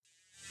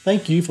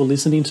Thank you for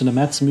listening to the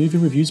Matt's Movie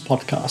Reviews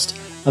podcast,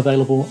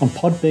 available on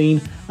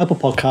Podbean, Apple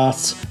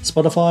Podcasts,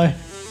 Spotify,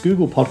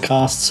 Google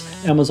Podcasts,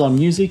 Amazon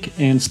Music,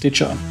 and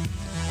Stitcher.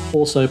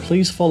 Also,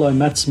 please follow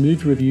Matt's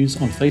Movie Reviews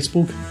on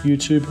Facebook,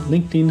 YouTube,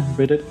 LinkedIn,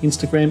 Reddit,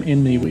 Instagram,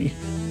 and MeWe.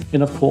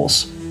 And of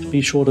course,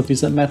 be sure to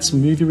visit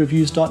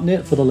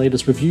mattsmoviereviews.net for the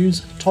latest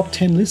reviews, top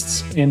 10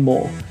 lists, and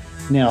more.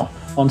 Now,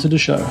 on to the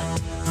show.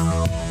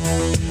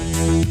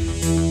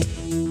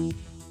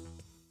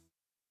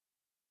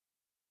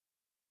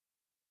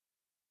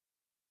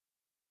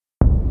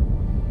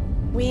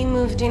 We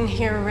moved in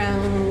here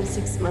around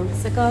 6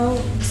 months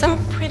ago. Some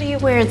pretty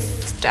weird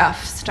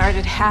stuff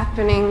started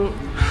happening.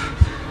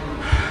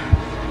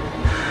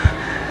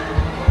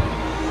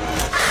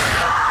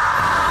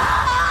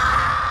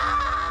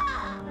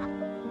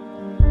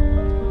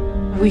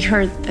 We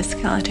heard the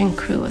skeleton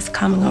crew was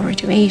coming over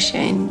to Asia,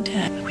 and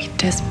we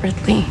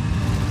desperately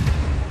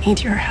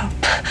need your help.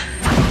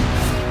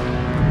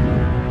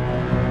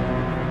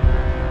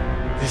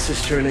 This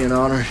is truly an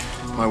honor.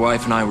 My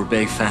wife and I were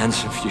big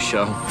fans of your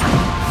show.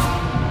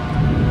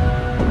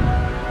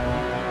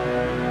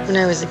 When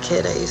I was a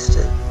kid, I used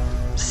to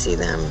see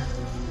them,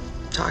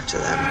 talk to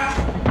them.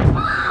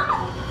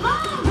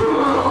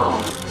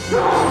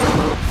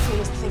 You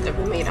must think that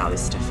we made all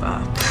this stuff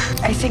up.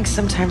 I think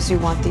sometimes we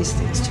want these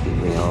things to be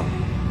real.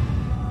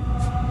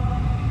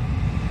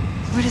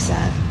 What is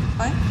that?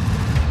 What?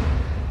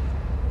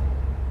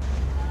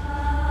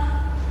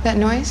 That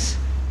noise?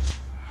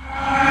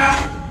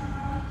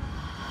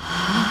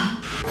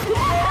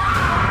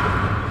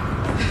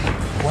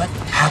 What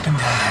happened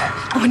down there?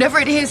 Whatever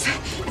it is,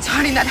 it's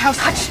haunting that house.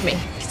 Touched me.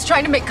 He's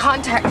trying to make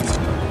contact.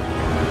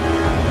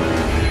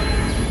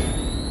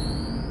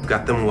 We've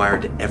got them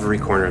wired to every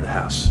corner of the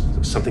house. So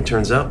if something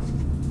turns up,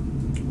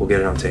 we'll get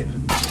it on tape. You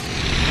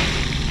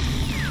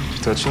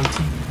touch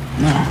something?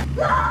 No.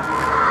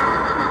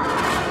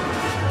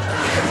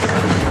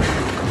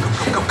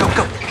 Go.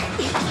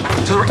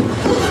 To the right.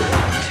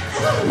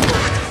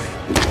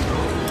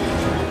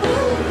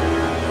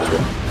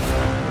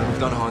 We've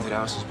done haunted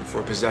houses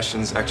before,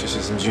 possessions,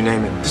 exorcisms, you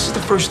name it. This is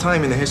the first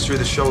time in the history of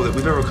the show that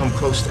we've ever come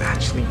close to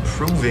actually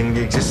proving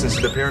the existence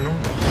of the paranormal.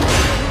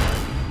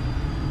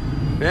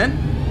 Ben?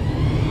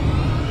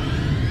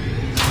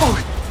 Oh!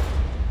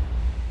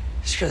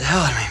 Scared the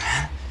hell out of me,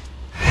 man.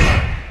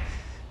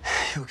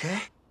 You okay?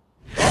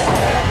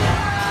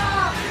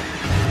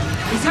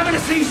 He's having a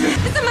seizure!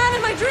 It's a man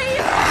in my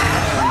dream!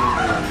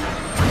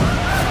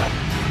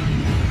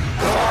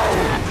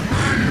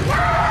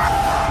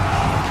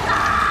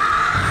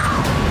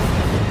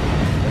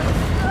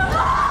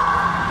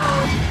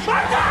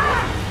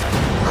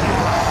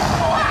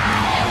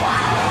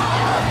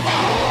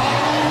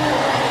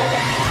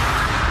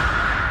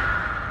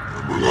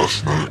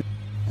 Last night,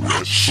 we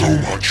had so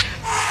much fun.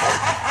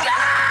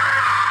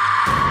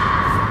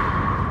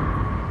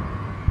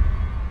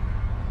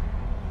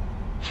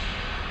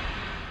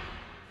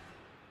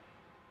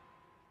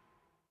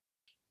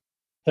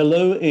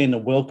 Hello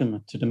and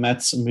welcome to the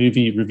Matt's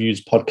Movie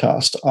Reviews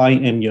podcast. I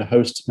am your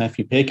host,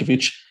 Matthew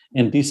Perkovich,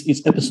 and this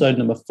is episode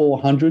number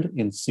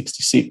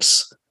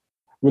 466.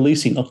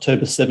 Releasing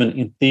October 7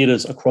 in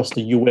theaters across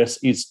the US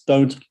is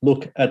Don't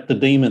Look at the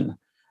Demon,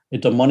 a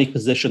demonic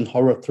possession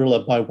horror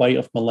thriller by way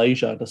of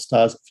Malaysia that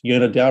stars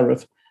Fiona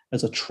Dourif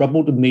as a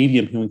troubled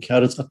medium who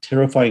encounters a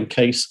terrifying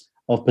case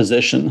of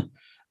possession.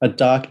 A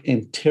dark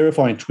and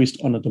terrifying twist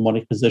on a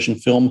demonic possession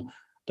film,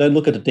 Don't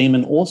Look at the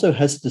Demon also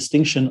has the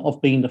distinction of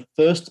being the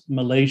first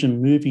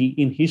Malaysian movie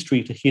in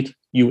history to hit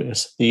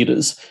US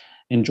theaters.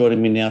 And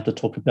joining me now to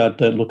talk about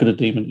Don't Look at the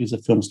Demon is the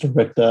film's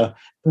director,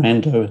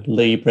 Brando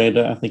Lee.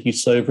 Brando, thank you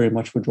so very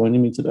much for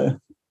joining me today.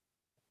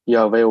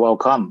 You're very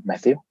welcome,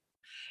 Matthew.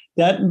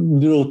 That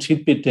little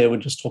tidbit there I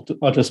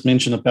just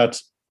mentioned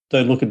about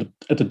Don't Look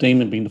at the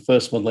Demon being the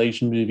first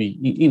Malaysian movie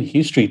in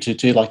history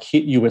to like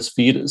hit US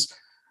theaters.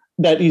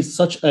 That is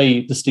such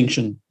a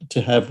distinction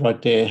to have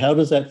right there. How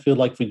does that feel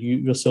like for you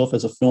yourself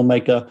as a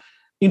filmmaker?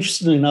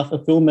 Interestingly enough, a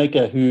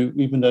filmmaker who,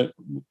 even though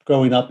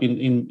growing up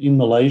in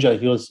Malaysia,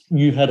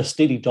 you had a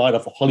steady diet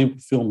of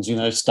Hollywood films,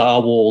 Star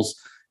Wars,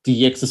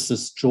 The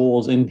Exorcist,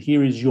 Jaws, and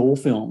here is your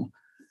film.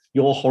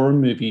 Your horror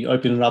movie,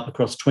 opening up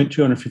across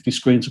 250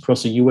 screens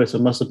across the US.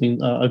 It must have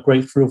been a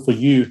great thrill for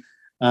you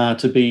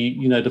to be,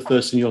 the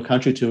first in your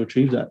country to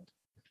achieve that.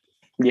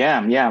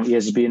 Yeah.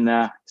 It's been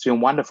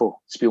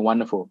wonderful. It's been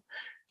wonderful.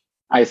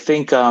 I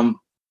think I'm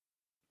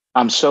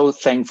so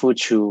thankful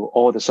to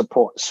all the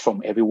supports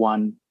from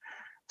everyone,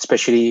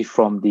 especially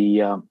from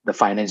the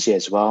financier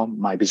as well,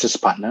 my business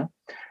partner,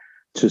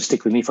 to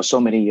stick with me for so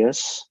many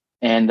years.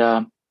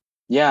 And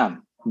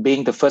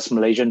being the first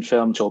Malaysian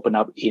film to open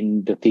up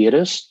in the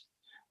theaters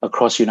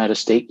across the United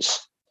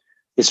States,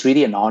 it's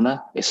really an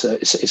honor. It's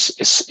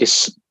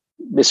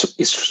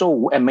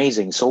so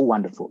amazing, so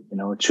wonderful,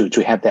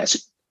 to have the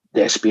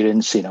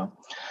experience,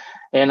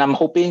 And I'm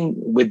hoping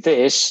with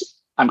this,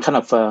 I'm kind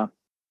of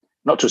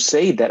not to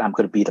say that I'm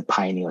going to be the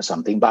pioneer or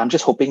something, but I'm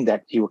just hoping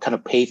that it will kind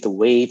of pave the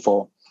way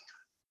for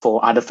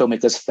other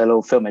filmmakers,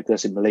 fellow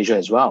filmmakers in Malaysia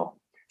as well,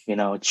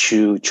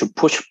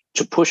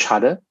 push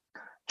harder,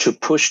 to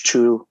push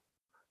to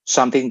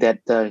something that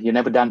you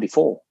never done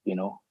before,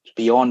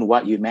 beyond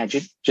what you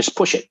imagined. Just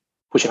push it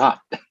hard.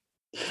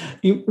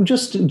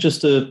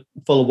 Just to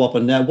follow up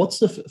on that, what's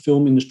the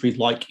film industry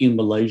like in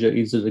Malaysia?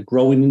 Is it a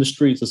growing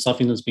industry? Is it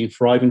something that's been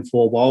thriving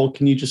for a while?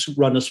 Can you just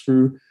run us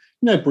through,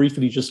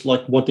 briefly, just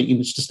like what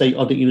the state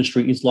of the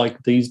industry is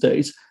like these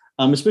days?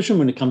 Especially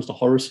when it comes to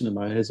horror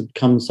cinema, has it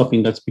become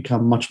something that's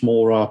become much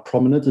more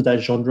prominent, that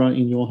genre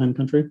in your home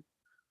country?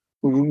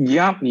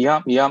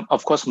 Yeah.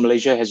 Of course,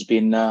 Malaysia has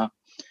been ups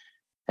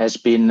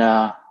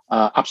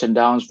and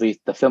downs with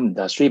the film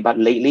industry, but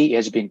lately it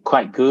has been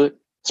quite good,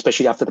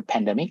 especially after the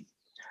pandemic.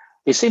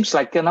 It seems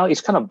like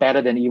it's kind of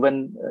better than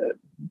even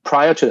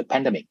prior to the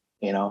pandemic.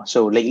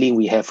 So lately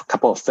we have a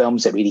couple of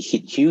films that really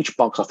hit huge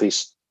box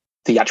office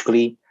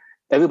theatrically.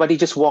 Everybody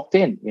just walked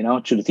in,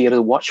 to the theater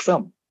to watch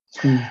film.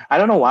 I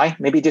don't know why.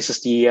 Maybe this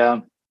is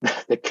the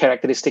the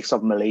characteristics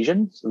of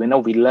Malaysians.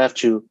 We love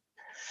to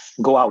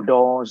go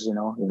outdoors.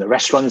 In the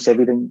restaurants,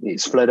 everything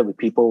is flooded with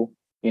people.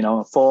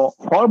 For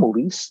horror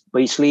movies,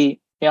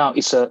 basically,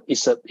 it's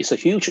a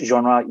huge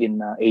genre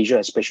in Asia,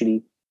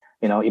 especially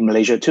in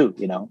Malaysia too.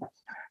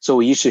 So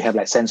we used to have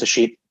like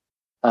censorship.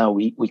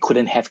 We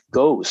couldn't have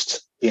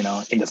ghosts, in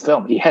the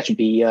film. It had to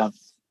be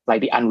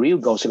like the unreal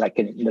ghosts, like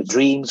in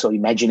dreams or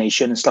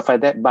imagination and stuff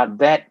like that. But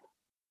that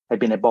had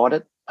been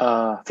aborted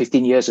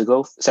 15 years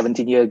ago,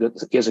 17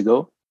 years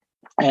ago,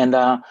 and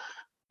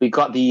we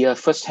got the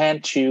first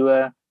hand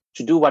to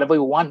do whatever we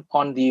want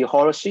on the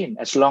horror scene,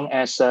 as long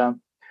as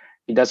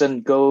it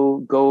doesn't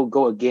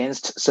go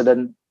against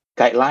certain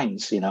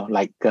guidelines,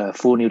 like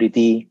full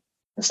nudity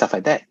and stuff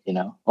like that,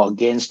 or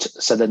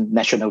against certain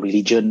national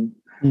religion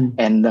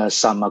and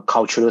some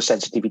cultural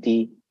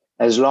sensitivity.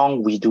 As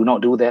long we do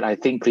not do that, I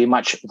think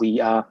we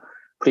are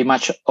pretty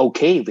much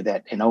okay with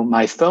that.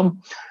 My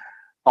film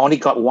only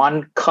got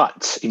one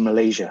cut in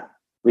Malaysia,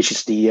 which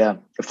is the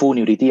full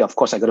nudity. Of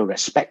course, I got to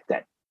respect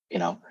that,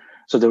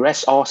 So the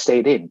rest all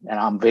stayed in, and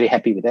I'm very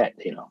happy with that,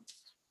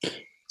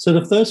 So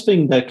the first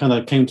thing that kind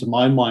of came to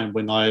my mind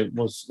when I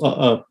was,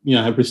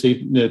 had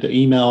received the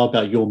email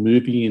about your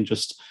movie and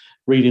just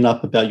reading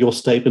up about your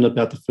statement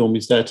about the film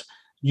is that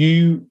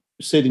you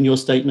said in your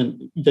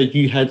statement that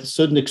you had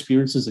certain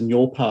experiences in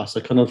your past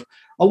that kind of,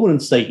 I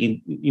wouldn't say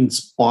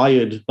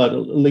inspired, but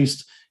at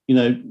least,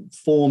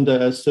 formed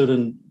a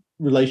certain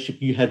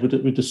relationship you had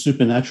with the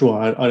supernatural,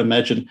 I'd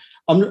imagine.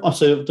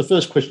 So the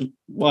first question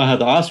I had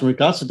to ask in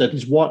regards to that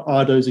is, what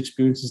are those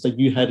experiences that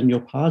you had in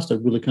your past that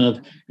really kind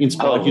of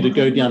inspired you to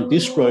go down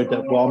this road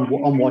that while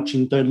I'm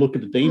watching Don't Look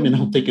at the Demon,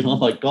 I'm thinking, oh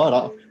my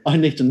God, I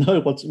need to know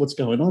what's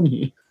going on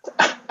here.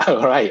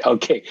 All right.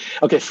 Okay.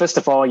 First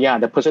of all,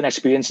 the personal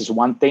experience is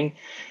one thing.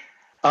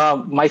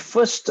 My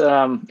first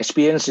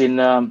experience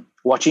in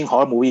watching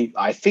horror movie,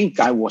 I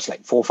think I was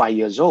like 4 or 5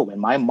 years old when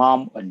my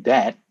mom and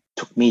dad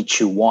took me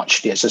to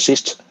watch The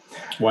Exorcist.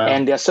 Wow.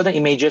 And there are certain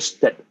images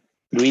that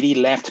really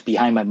left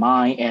behind my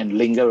mind and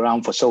linger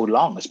around for so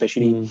long,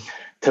 especially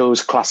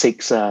those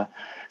classic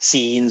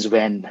scenes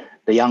when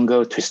the young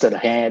girl twisted her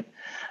head,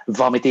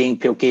 vomiting,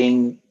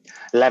 puking,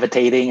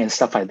 levitating and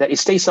stuff like that. It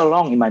stays so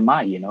long in my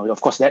mind,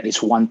 Of course, that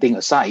is one thing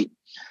aside.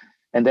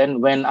 And then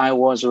when I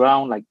was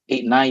around like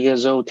 8, 9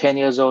 years old, 10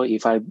 years old,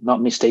 if I'm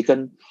not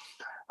mistaken,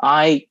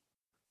 I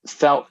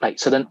felt like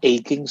certain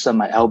achings on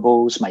my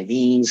elbows, my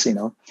knees,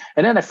 And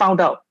then I found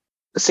out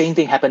the same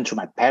thing happened to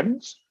my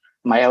parents,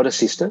 my elder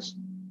sisters.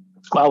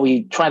 Well,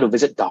 we tried to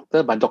visit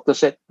doctor, but doctor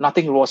said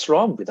nothing was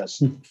wrong with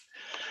us.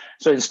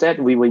 So instead,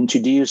 we were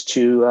introduced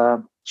to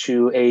a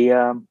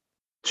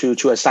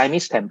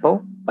Siamese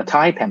temple, a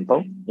Thai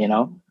temple.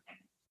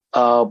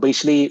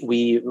 Basically,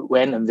 we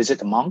went and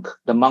visited the monk.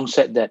 The monk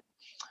said that,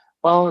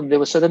 well, there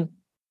was certain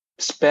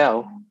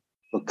spell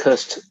or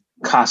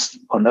cast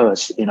on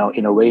us, in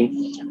a way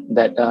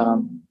that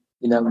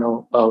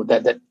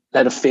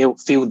that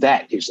feel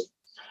that, you see.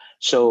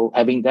 So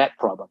having that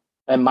problem.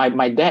 And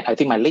my dad, I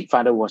think my late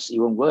father was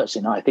even worse.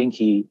 I think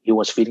he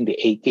was feeling the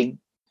aching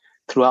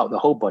throughout the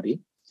whole body.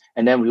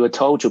 And then we were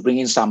told to bring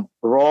in some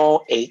raw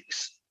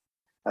eggs,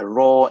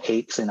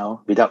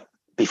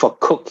 before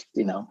cooked,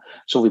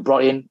 So we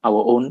brought in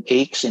our own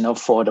eggs,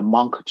 for the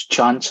monk to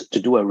chant, to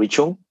do a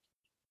ritual.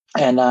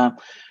 And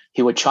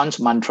he would chant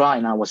mantra,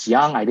 and I was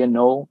young, I didn't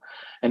know.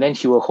 And then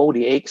he will hold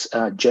the eggs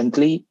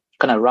gently,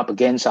 kind of rub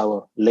against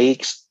our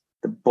legs,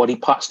 the body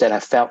parts that I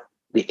felt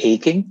the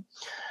aching.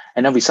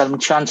 And then we suddenly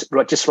chant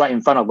just right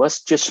in front of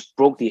us, just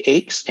broke the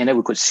eggs, and then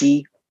we could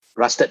see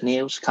rusted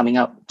nails coming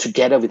out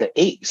together with the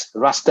eggs,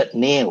 rusted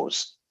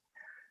nails.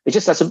 It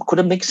just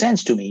couldn't make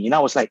sense to me. I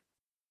was like,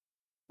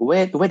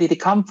 where did it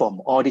come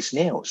from? All these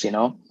nails,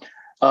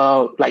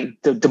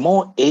 like the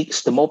more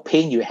eggs, the more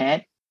pain you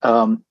had,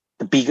 the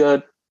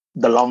bigger,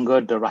 the longer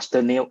the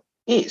rusted nail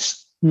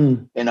is,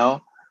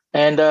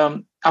 And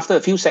after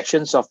a few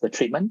sections of the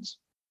treatment,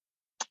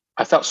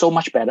 I felt so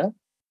much better.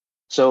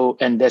 So,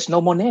 and there's no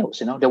more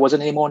nails, there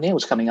wasn't any more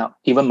nails coming out,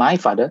 even my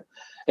father.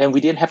 And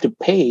we didn't have to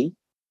pay.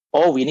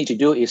 All we need to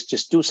do is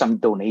just do some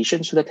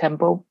donations to the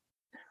temple.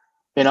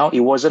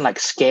 It wasn't like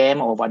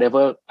scam or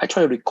whatever. I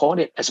try to record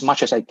it as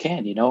much as I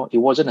can. It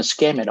wasn't a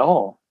scam at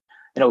all.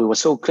 It was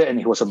so clear, and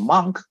he was a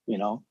monk.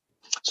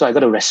 So I got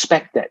to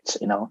respect that.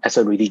 As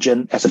a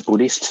religion, as a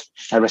Buddhist,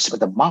 I respect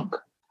the monk.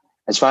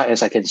 As far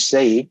as I can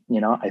say,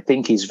 I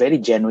think he's very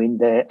genuine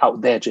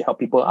out there to help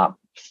people up.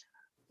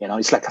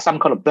 It's like some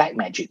kind of black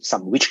magic,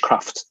 some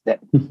witchcraft that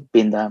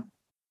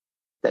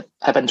that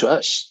happened to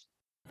us.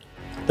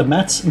 The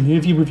Matt's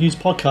Movie Reviews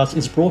podcast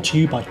is brought to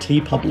you by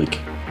TeePublic.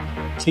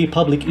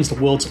 TeePublic is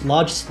the world's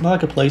largest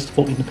marketplace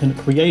for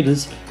independent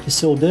creators to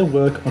sell their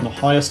work on the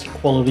highest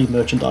quality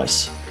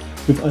merchandise.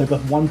 With over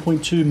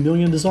 1.2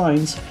 million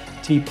designs,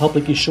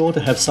 TeePublic is sure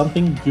to have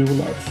something you'll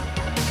love.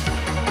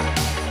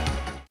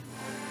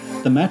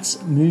 The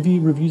Matt's Movie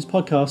Reviews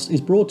podcast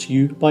is brought to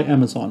you by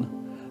Amazon.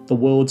 The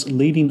world's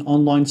leading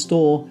online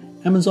store,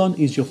 Amazon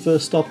is your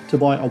first stop to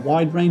buy a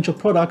wide range of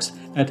products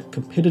at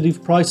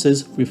competitive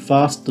prices with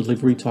fast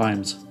delivery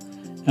times.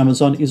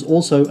 Amazon is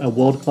also a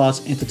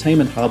world-class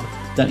entertainment hub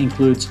that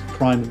includes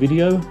Prime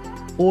Video,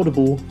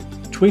 Audible,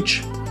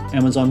 Twitch,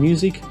 Amazon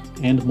Music,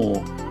 and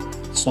more.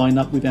 Sign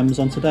up with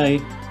Amazon today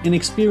and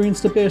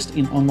experience the best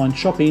in online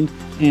shopping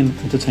and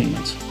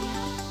entertainment.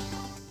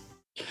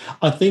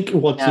 I think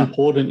what's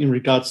important in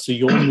regards to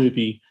your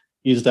movie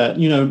is that,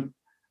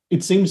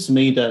 it seems to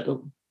me that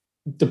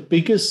the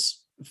biggest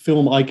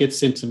film I get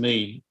sent to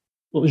me,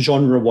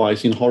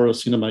 genre-wise in horror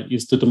cinema,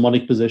 is the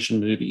demonic possession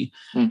movie.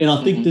 And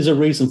I think there's a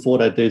reason for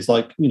that. There's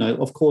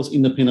of course,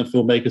 independent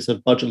filmmakers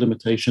have budget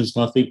limitations.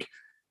 And I think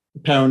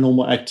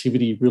Paranormal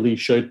Activity really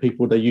showed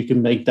people that you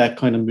can make that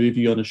kind of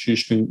movie on a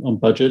shoestring on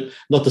budget.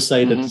 Not to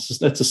say that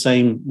that's the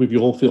same with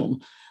your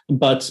film,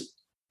 but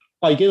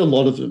I get a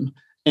lot of them.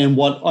 And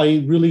what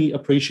I really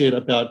appreciate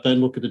about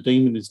Don't Look at the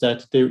Demon is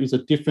that there is a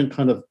different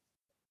kind of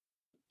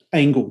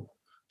angle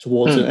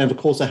towards it. And of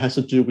course, it has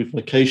to do with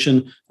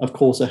location. Of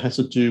course, it has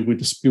to do with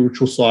the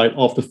spiritual side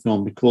of the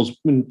film, because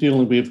when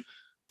dealing with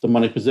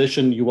demonic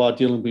possession, you are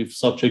dealing with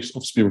subjects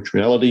of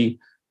spirituality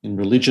and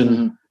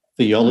religion,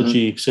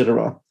 theology,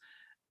 etc.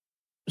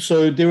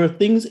 So there are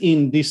things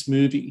in this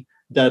movie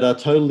that are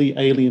totally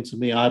alien to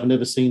me. I've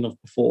never seen of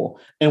before.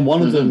 And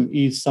one of them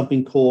is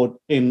something called,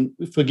 and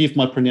forgive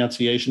my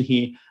pronunciation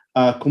here,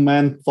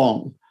 Kuman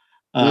Thong.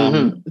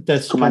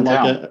 That's kind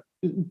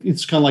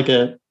of like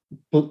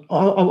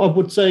I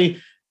would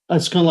say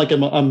it's kind of like a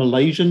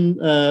Malaysian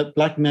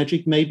black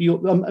magic, maybe.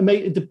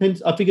 It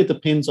depends. I think it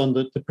depends on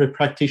the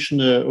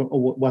practitioner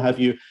or what have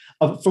you.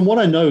 From what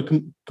I know,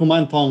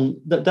 Kuman Thong,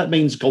 that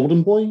means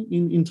golden boy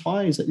in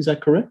Thai. Is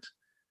that correct?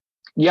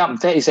 Yeah,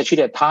 that is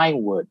actually a Thai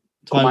word.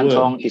 Kuman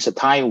Thong is a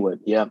Thai word.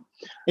 Yeah.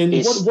 And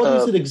what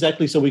is it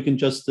exactly, so we can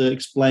just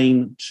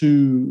explain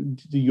to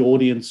the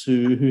audience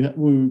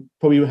who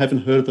probably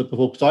haven't heard of it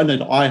before? Because I know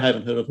that I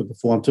haven't heard of it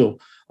before until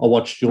I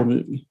watched your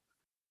movie.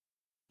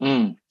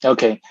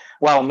 Okay.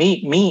 Well,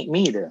 me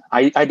either.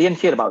 I didn't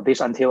hear about this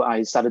until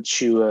I started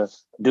to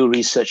do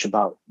research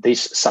about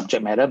this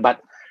subject matter. But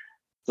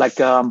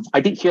I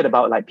did hear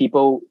about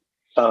people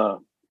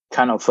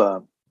kind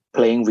of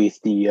playing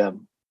with the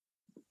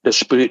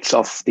spirits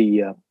of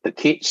the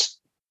kids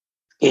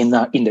in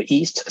the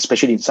East,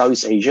 especially in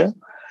Southeast Asia.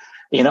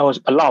 A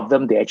lot of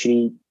them, they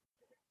actually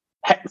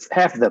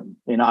have them.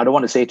 I don't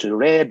want to say to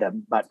rear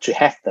them, but to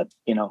have them.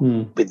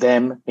 With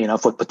them.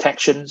 For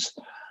protections.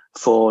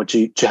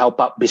 To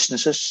help out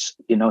businesses,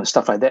 and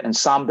stuff like that. And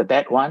some, the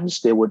bad ones,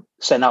 they would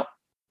send out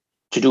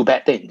to do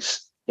bad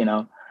things,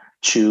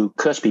 to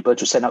curse people,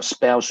 to send out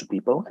spells to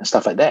people and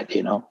stuff like that,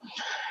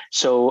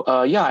 So,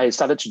 I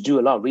started to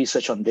do a lot of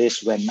research on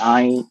this when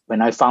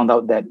I found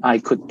out that I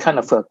could kind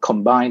of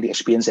combine the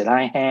experience that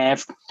I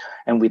have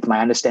and with my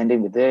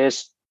understanding with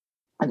this.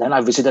 And then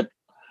I visited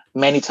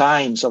many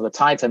times of the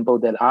Thai temple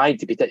that I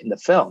depicted in the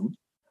film.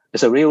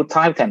 It's a real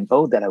Thai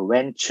temple that I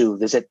went to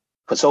visit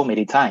for so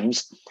many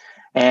times.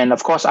 And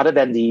of course, other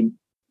than the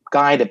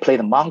guy that played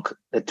the monk,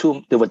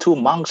 there were two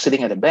monks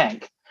sitting at the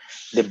back.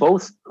 They're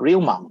both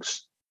real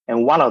monks.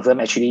 And one of them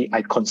actually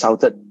I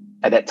consulted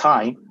at that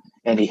time,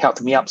 and he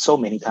helped me up so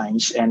many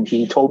times. And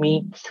he told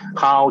me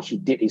how he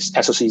did his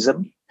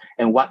exorcism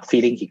and what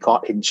feeling he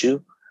got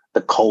into,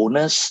 the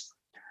coldness,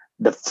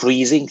 the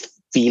freezing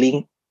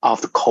feeling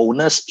of the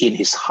coldness in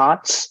his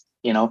heart,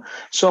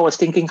 So I was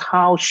thinking,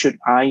 how should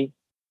I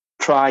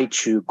try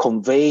to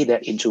convey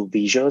that into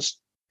visuals?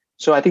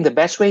 So I think the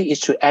best way is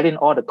to add in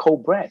all the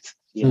cold breath,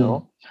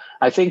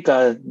 I think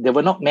there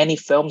were not many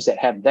films that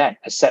have that,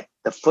 except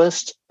the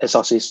first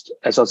Exorcist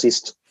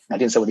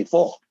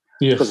 1974.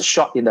 Yes. It was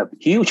shot in a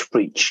huge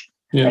breach,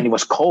 and it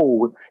was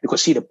cold. You could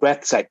see the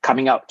breath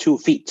coming out 2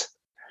 feet.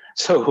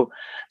 So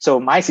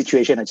my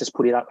situation, I just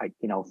put it out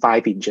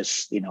 5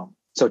 inches,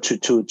 so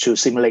to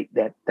simulate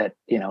that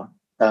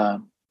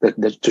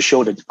to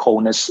show the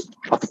coldness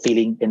of the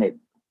feeling in it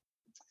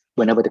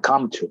whenever they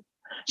come to.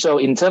 So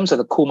in terms of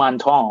the Kuman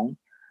Thong,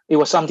 it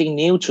was something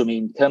new to me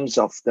in terms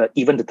of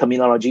even the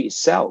terminology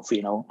itself,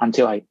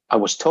 until I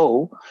was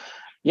told,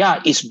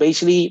 it's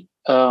basically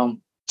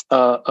an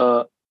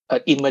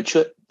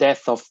immature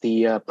death of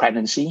the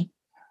pregnancy,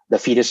 the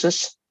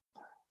fetuses.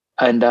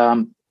 And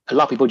a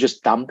lot of people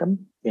just dump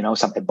them,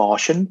 some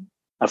abortion.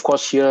 Of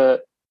course, here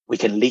we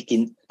can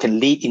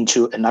lead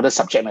into another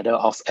subject matter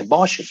of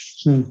abortion,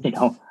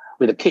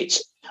 with the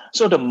kids.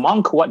 So the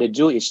monk, what they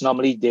do is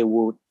normally they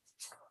will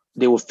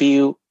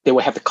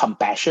have the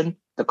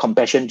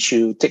compassion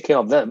to take care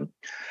of them.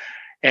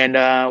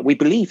 And we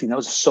believe,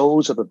 the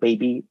souls of the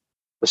baby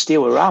were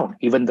still around,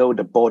 even though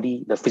the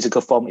body, the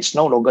physical form is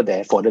no longer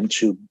there for them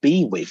to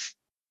be with,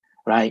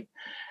 right?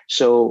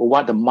 So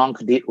what the monk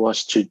did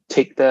was to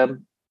take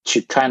them,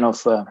 to kind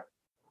of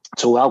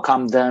to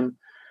welcome them,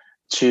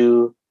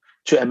 to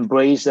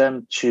embrace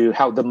them, to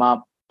help them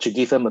up, to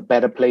give them a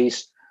better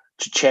place,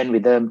 to chant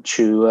with them,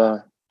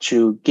 to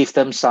give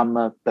them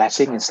some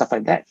blessing and stuff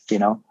like that,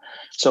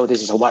 So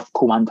this is what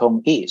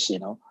Kumantong is,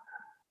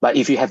 But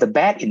if you have the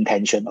bad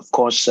intention, of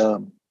course,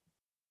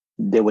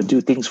 they will do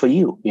things for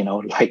you,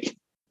 like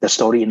the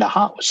story in the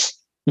house,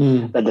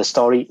 the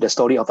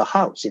story of the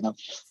house,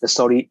 the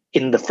story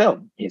in the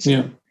film.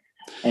 Yeah.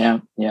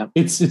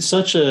 It's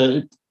such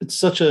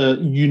a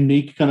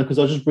unique kind of, because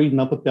I was just reading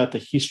up about the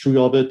history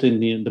of it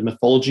and the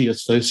mythology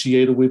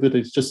associated with it.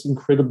 It's just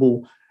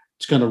incredible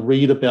to kind of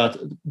read about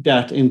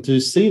that and to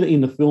see that in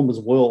the film as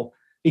well.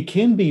 It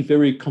can be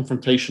very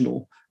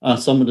confrontational,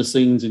 some of the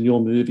scenes in your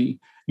movie.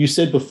 You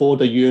said before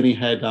that you only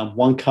had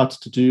one cut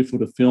to do for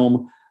the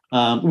film,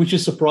 which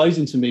is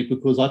surprising to me,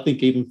 because I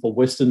think even for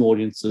Western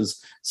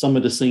audiences, some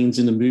of the scenes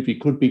in the movie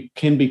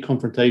can be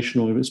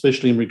confrontational,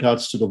 especially in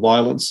regards to the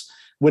violence.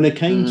 When it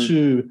came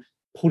to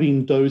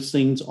putting those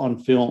scenes on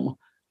film,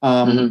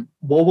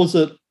 what was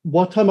it?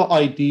 What type of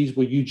ideas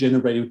were you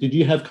generating? Did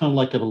you have kind of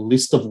like a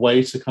list of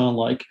ways to kind of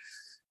like,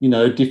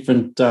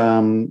 different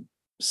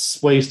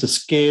ways to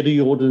scare the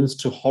audience,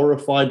 to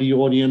horrify the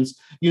audience?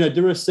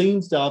 There are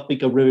scenes that I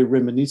think are really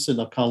reminiscent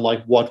of kind of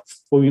like what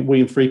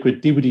William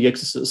Friedkin did with The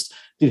Exorcist.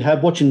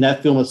 Watching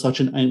that film at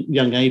such a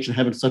young age and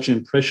having such an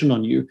impression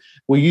on you,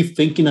 were you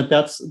thinking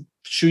about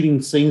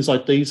shooting scenes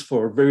like these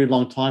for a very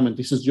long time, and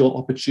this is your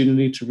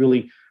opportunity to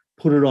really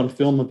put it on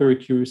film? I'm very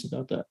curious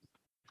about that.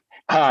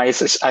 I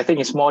think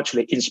it's more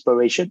actually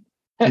inspiration.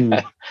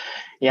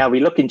 Yeah,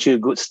 we look into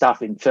good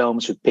stuff in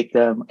films. We pick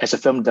them. As a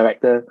film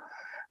director,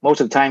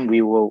 most of the time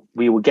we will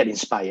get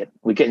inspired.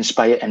 We get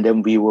inspired, and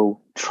then we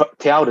will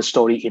tell the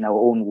story in our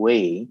own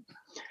way.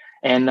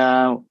 And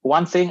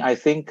one thing, I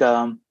think,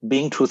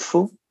 being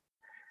truthful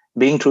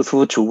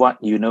to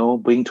what you know,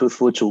 being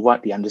truthful to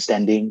what the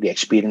understanding, the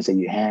experience that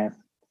you have,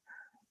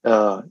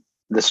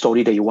 the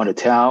story that you want to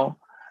tell.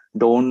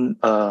 Don't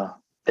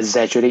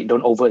exaggerate,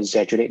 don't over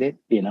exaggerate it,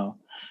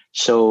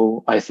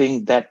 So I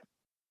think that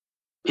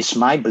is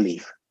my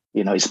belief.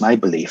 It's my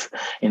belief.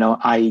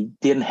 I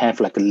didn't have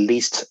like a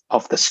list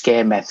of the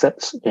scare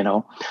methods,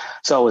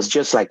 So I was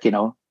just like,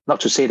 not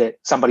to say that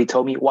somebody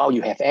told me, wow,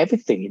 you have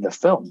everything in the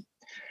film.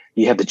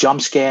 You have the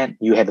jump scare,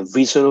 you have the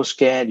visual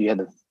scare, you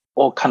have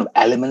all kind of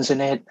elements in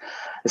it.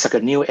 It's like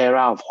a new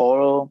era of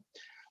horror.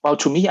 Well,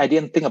 to me, I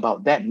didn't think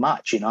about that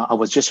much. I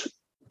was just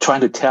trying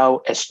to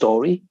tell a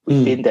story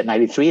within that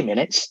 93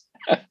 minutes.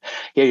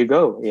 Here you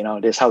go.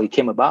 That's how it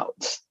came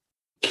about.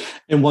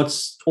 And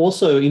what's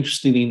also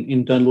interesting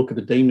in Don't Look at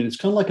the Demon, it's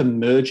kind of like a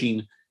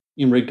merging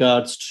in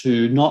regards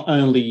to not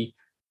only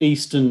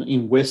Eastern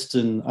and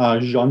Western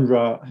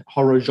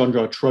horror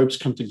genre tropes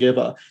come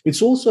together.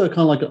 It's also kind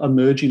of like a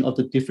merging of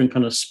the different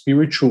kind of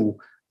spiritual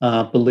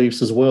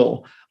beliefs as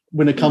well.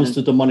 When it comes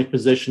to demonic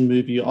possession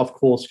movie, of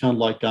course, kind of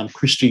like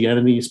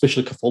Christianity,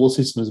 especially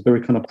Catholicism, is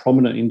very kind of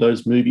prominent in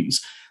those movies.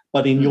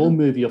 But in your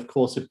movie, of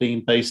course, it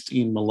being based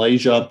in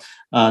Malaysia,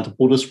 the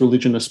Buddhist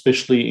religion,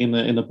 especially in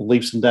the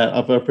beliefs in that,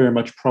 are very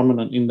much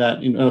prominent in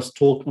that.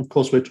 Of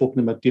course, we're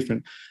talking about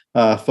different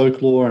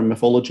folklore and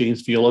mythology and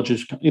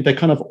theologies. They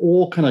kind of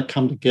all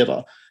come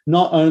together,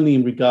 not only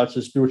in regards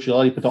to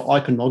spirituality, but the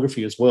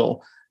iconography as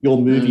well. Your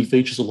movie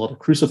features a lot of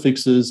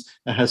crucifixes.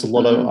 It has a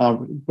lot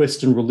of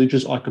Western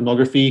religious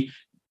iconography.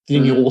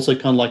 Then you also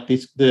kind of like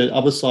the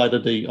other side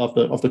of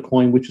the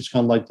coin, which is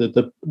kind of like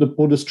the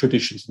Buddhist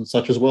traditions and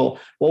such as well.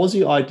 What was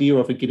the idea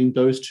of getting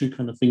those two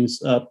kind of things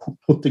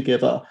put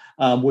together?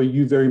 Were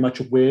you very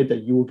much aware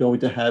that you were going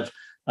to have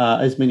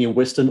as many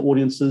Western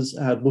audiences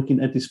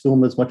looking at this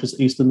film as much as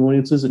Eastern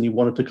audiences, and you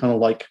wanted to kind of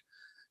like,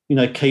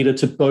 cater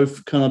to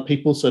both kind of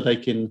people so they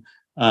can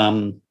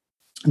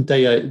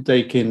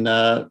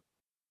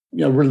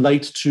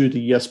relate to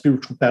the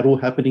spiritual battle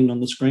happening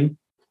on the screen?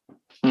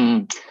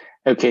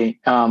 Okay.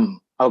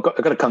 I've got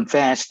to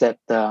confess that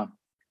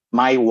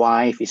my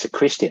wife is a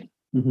Christian.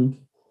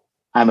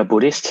 I'm a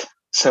Buddhist.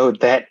 So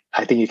that,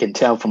 I think you can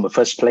tell from the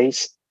first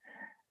place,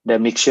 the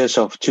mixtures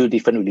of two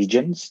different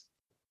religions,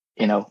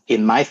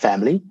 in my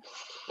family.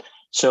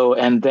 So,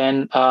 and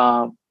then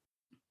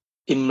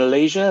in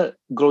Malaysia,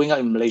 growing up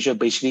in Malaysia,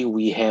 basically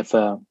we have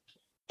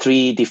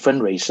 3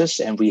 different races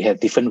and we have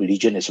different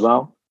religion as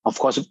well. Of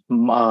course,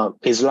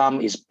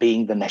 Islam is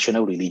being the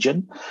national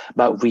religion,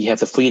 but we have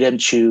the freedom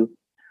to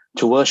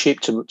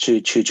worship,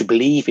 to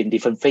believe in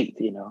different faith,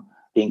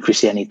 in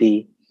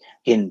Christianity,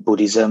 in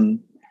Buddhism,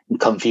 in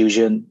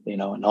Confucian,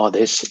 and all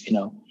this,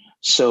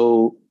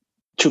 So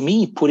to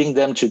me, putting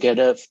them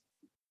together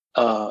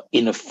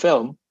in a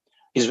film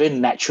is very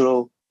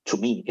natural to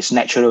me. It's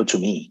natural to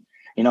me,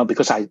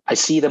 because I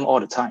see them all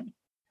the time.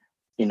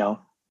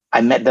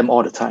 I met them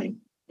all the time.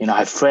 I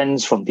have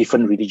friends from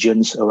different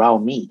religions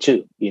around me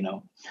too,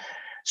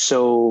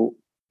 So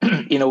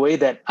in a way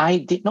that I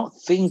did not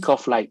think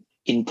of like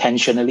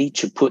intentionally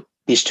to put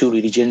these two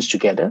religions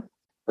together.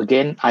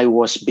 Again, I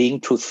was being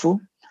truthful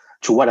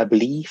to what I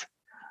believe,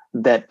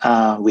 that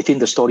within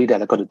the story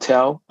that I got to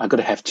tell, I got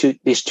to have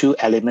these two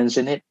elements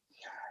in it,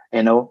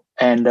 and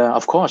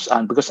of course,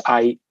 because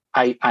I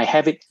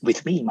have it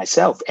with me,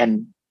 myself,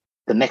 and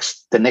the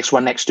next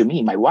one next to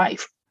me, my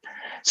wife.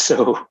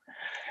 So,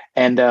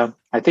 and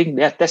I think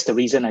that's the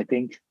reason, I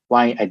think,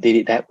 why I did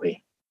it that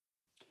way.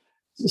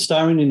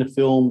 Starring in the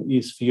film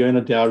is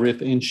Fiona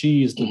Dourif, and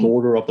she is the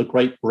daughter of the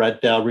great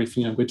Brad Dourif.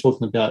 We're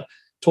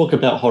talk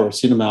about horror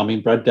cinema. I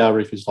mean, Brad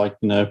Dourif is like,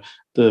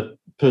 the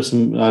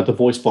person, the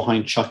voice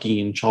behind Chucky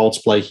in Child's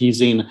Play.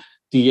 He's in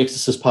The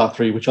Exorcist Part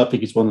 3, which I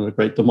think is one of the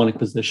great demonic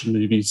possession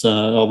movies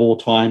of all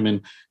time.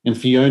 And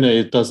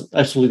Fiona does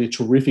absolutely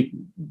terrific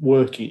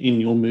work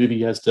in your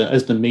movie as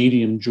the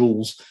medium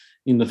Jules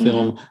in the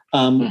film.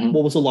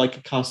 What was it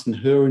like casting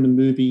her in the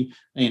movie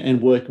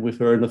and working with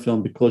her in the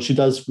film? Because she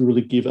does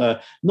really give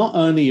not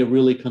only a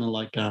really kind of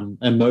like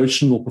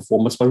emotional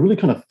performance, but really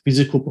kind of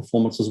physical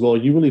performance as well.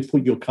 You really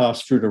put your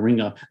cast through the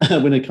ringer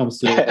when it comes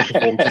to the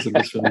performances in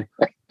this film.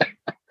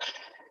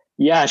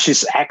 Yeah,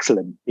 she's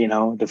excellent.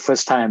 The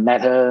first time I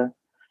met her,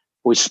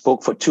 we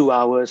spoke for 2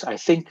 hours. I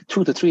think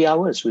 2 to 3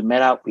 hours. We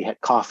met up, we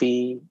had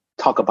coffee,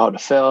 talk about the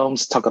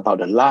films, talk about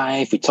the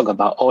life. We talk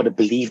about all the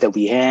belief that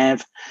we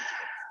have.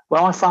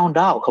 Well, I found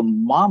out her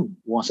mom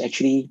was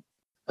actually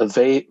a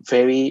very,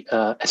 very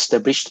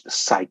established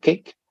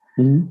psychic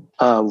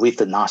with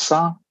the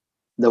NASA,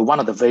 one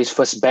of the very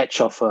first batch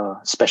of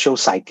special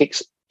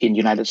psychics in the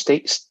United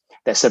States,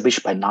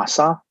 established by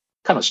NASA.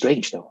 Kind of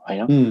strange, though,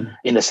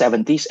 in the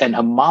 70s. And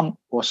her mom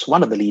was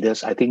one of the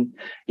leaders. I think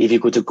if you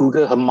go to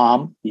Google her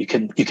mom, you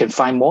can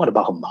find more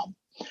about her mom.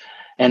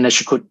 And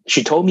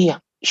she told me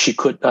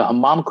her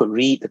mom could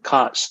read the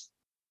cards,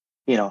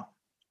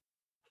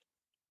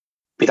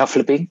 without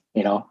flipping,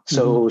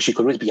 so she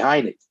could read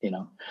behind it,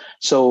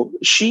 So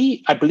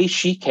I believe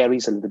she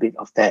carries a little bit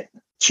of that.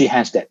 She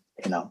has that,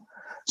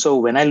 So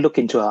when I look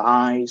into her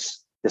eyes,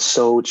 the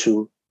soul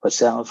to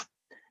herself,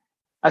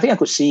 I think I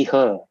could see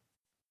her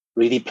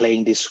really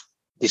playing this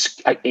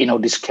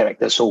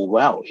character so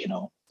well,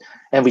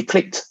 and we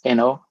clicked,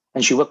 and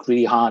she worked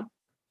really hard.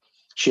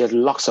 She had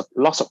lots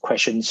of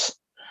questions.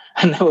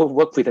 I never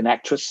worked with an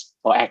actress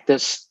or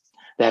actors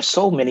that have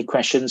so many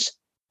questions,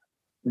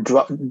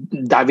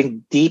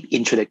 diving deep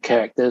into the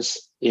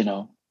characters,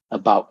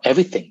 about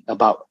everything,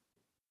 about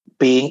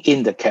being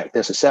in the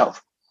characters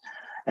herself.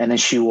 And then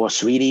she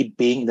was really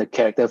being the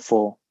character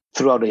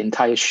throughout the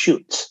entire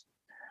shoot,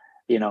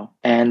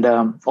 and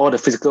all the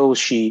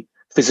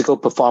physical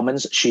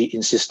performance, she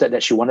insisted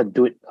that she wanted to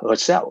do it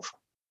herself.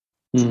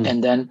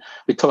 And then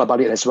we talk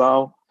about it as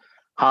well,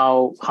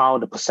 how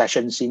the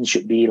possession scene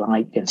should be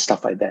like and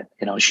stuff like that.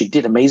 She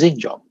did amazing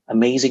job.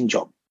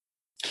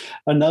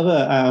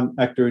 Another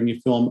actor in your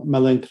film,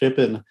 Marlene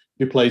Kreppen,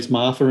 who plays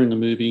Martha in the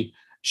movie,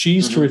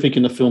 she's terrific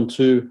in the film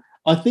too.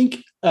 I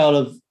think out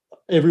of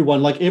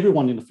everyone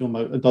in the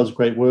film does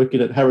great work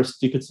in it. Harris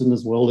Dickinson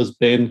as well as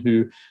Ben,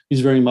 who is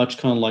very much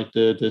kind of like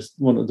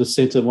one of the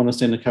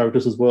center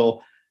characters as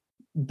well.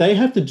 They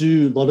have to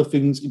do a lot of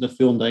things in the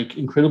film. They're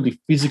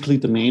incredibly physically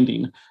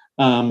demanding.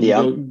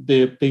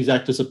 These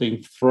actors are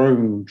being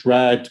thrown,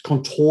 dragged,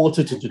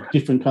 contorted into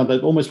different kinds. They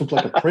almost look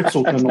like a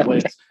pretzel kind of way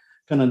it's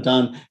kind of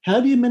done. How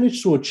do you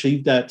manage to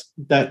achieve that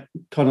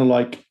kind of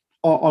like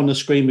on the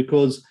screen?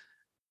 Because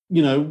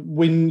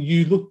when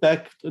you look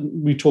back,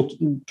 we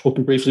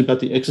talking briefly about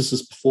The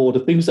Exorcist before,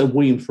 the things that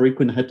William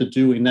Friedkin had to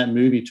do in that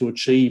movie to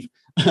achieve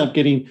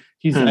getting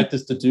his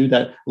actors to do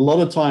that, a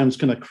lot of times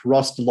kind of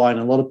cross the line.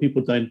 A lot of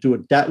people don't do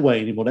it that way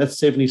anymore. That's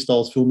 70s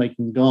styles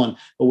filmmaking gone.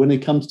 But when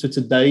it comes to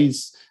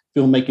today's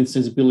filmmaking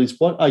sensibilities,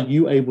 what are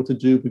you able to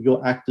do with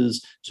your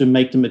actors to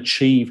make them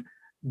achieve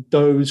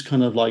those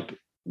kind of like,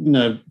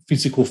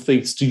 physical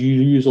feats? Do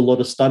you use a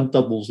lot of stunt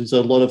doubles? Is there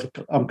a lot of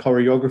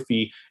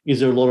choreography? Is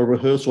there a lot of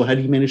rehearsal? How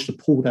do you manage to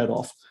pull that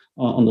off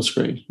on the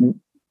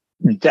screen?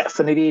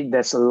 Definitely,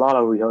 there's a lot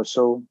of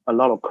rehearsal, a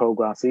lot of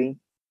choreography.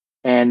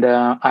 And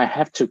I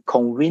have to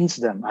convince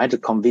them. I have to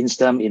convince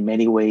them in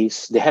many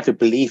ways. They have to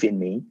believe in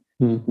me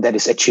that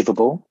it's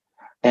achievable.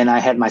 And I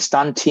had my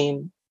stunt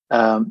team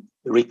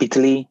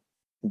repeatedly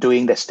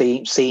doing the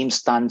same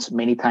stunts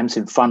many times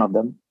in front of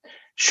them,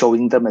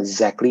 showing them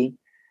exactly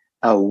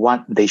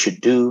what they should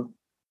do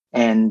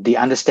and the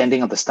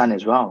understanding of the stunt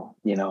as well,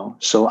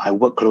 So I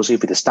work closely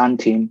with the stunt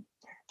team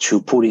to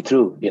pull it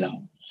through,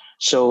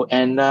 So,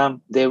 and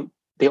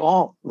they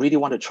all really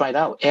want to try it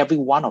out. Every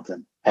one of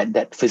them had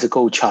that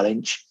physical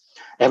challenge.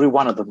 Every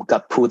one of them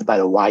got pulled by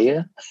the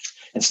wire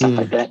and stuff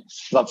like that,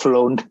 got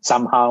flown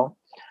somehow.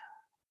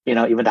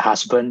 Even the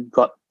husband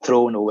got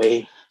thrown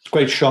away.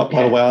 Great shot,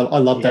 by the way. I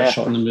love that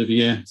shot in the movie.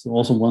 Yeah, it's an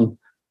awesome one.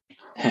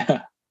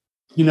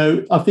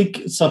 I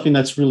think something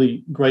that's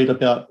really great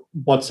about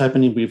what's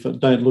happening with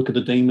Don't Look at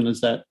the Demon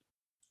is that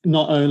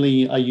not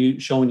only are you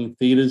showing in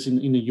theaters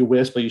in the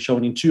US, but you're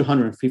showing in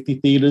 250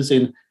 theaters.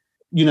 And,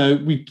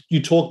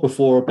 you talked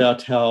before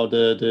about how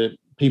the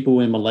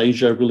people in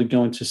Malaysia are really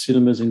going to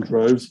cinemas in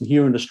droves. And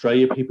here in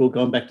Australia, people are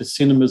going back to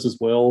cinemas as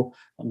well.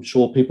 I'm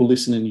sure people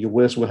listening in the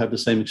US will have the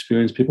same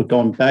experience. People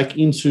going back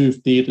into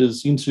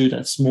theaters, into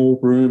that small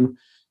room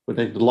where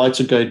the lights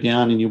will go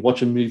down and you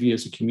watch a movie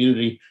as a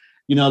community.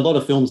 A lot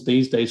of films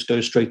these days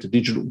go straight to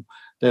digital.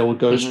 They will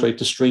go straight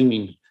to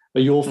streaming.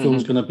 But your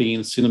film's going to be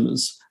in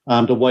cinemas.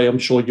 The way I'm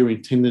sure you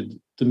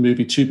intended the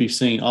movie to be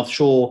seen. I'm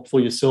sure for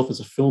yourself as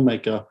a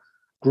filmmaker,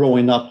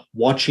 growing up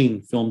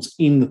watching films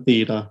in the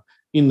theater,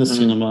 in the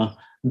cinema,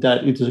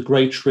 that it is a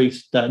great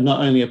treat that not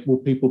only will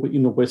people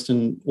in the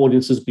Western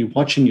audiences be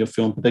watching your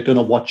film, but they're going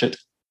to watch it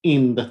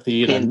in the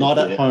theater, not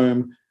at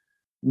home,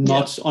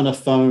 not on a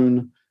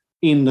phone,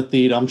 in the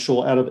theater. I'm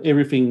sure out of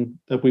everything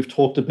that we've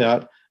talked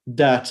about,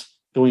 that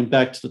going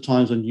back to the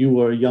times when you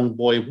were a young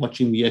boy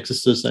watching The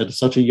Exorcist at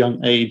such a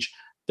young age,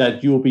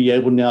 that you'll be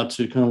able now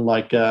to kind of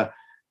like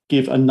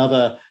give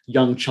another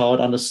young child,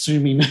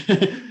 unassuming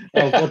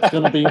of what's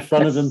going to be in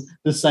front of them,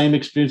 the same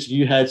experience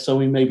you had.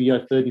 So in maybe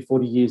 30,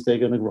 40 years, they're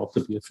going to grow up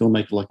to be a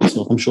filmmaker like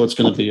yourself. I'm sure it's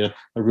going to be a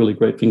really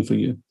great thing for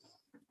you.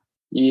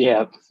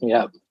 Yeah.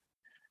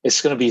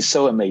 It's going to be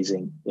so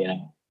amazing,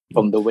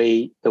 from the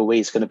way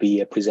it's going to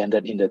be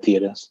presented in the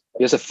theaters.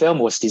 Because the film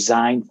was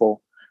designed for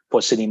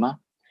cinema.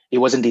 It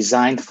wasn't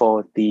designed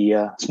for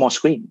the small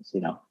screens,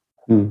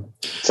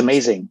 It's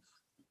amazing.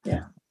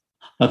 Yeah.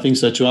 I think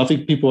so too. I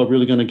think people are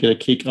really going to get a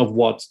kick of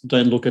what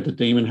Don't Look at the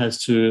Demon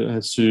has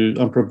to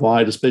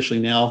provide, especially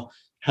now,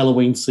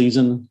 Halloween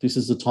season. This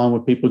is the time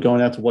where people are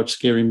going out to watch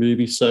scary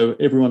movies. So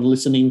everyone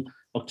listening,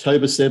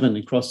 October 7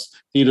 across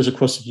theaters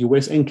across the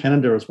US and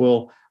Canada as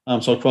well.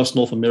 So across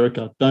North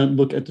America, Don't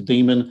Look at the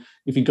Demon.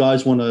 If you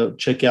guys want to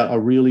check out a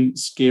really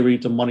scary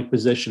demonic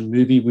possession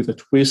movie with a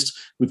twist,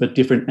 with a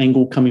different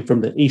angle coming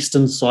from the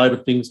eastern side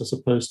of things as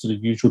opposed to the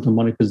usual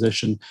demonic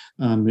possession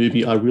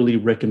movie, I really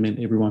recommend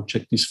everyone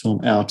check this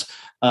film out.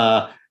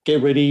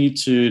 Get ready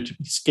to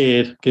be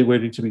scared. Get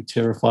ready to be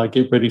terrified.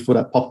 Get ready for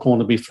that popcorn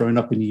to be thrown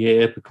up in the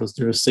air, because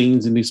there are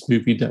scenes in this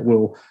movie that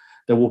will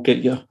get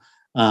you.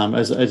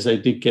 As they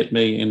did get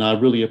me, and I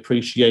really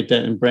appreciate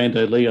that. And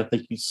Brando Lee, I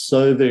thank you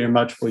so very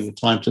much for your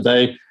time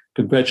today.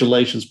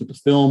 Congratulations with the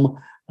film,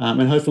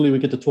 and hopefully we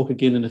get to talk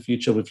again in the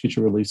future with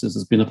future releases.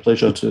 It's been a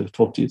pleasure to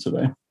talk to you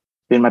today.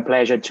 It's been my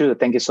pleasure too.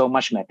 Thank you so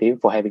much, Matthew,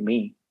 for having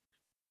me.